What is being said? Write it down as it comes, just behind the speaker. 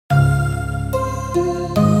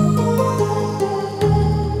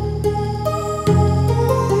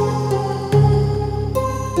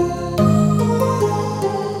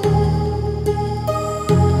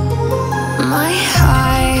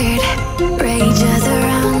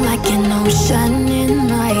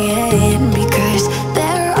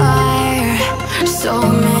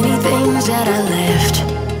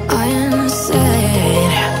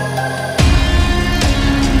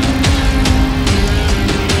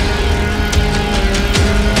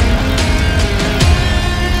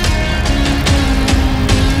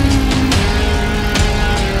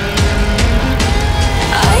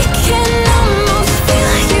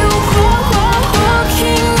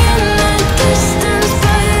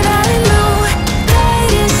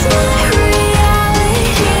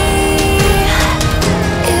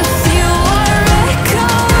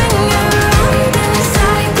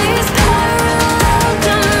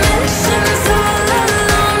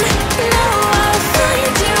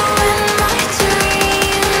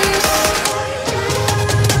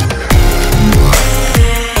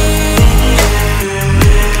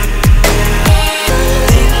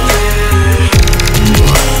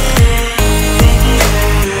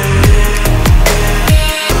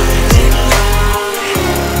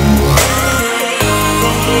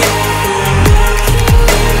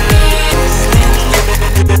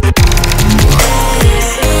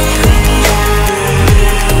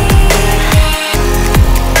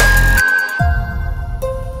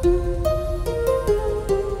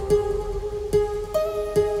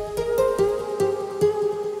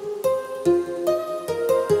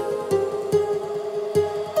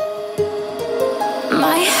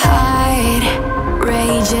My heart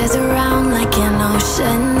rages around like an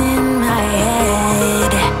ocean in my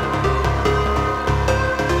head.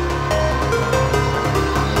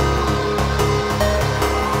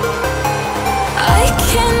 I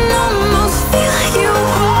can almost feel you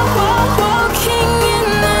walking in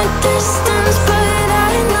the distance, but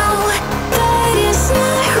I know that it's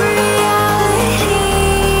not reality.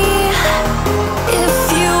 If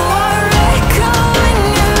you are echoing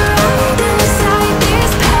around inside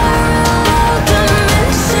these parallel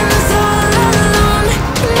dimensions all alone,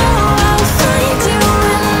 know I'll find you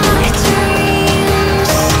in my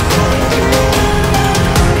dreams.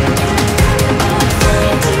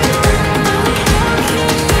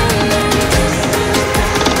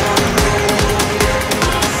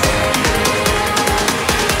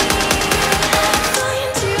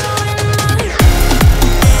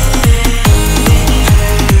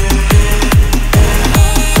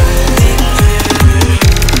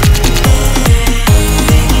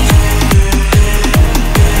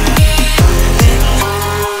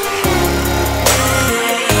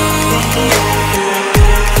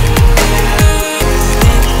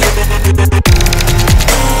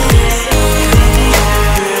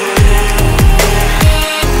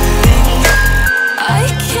 I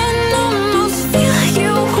can almost feel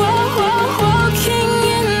you walking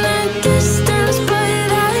in the distance, but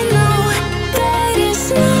I know that it's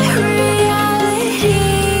not reality.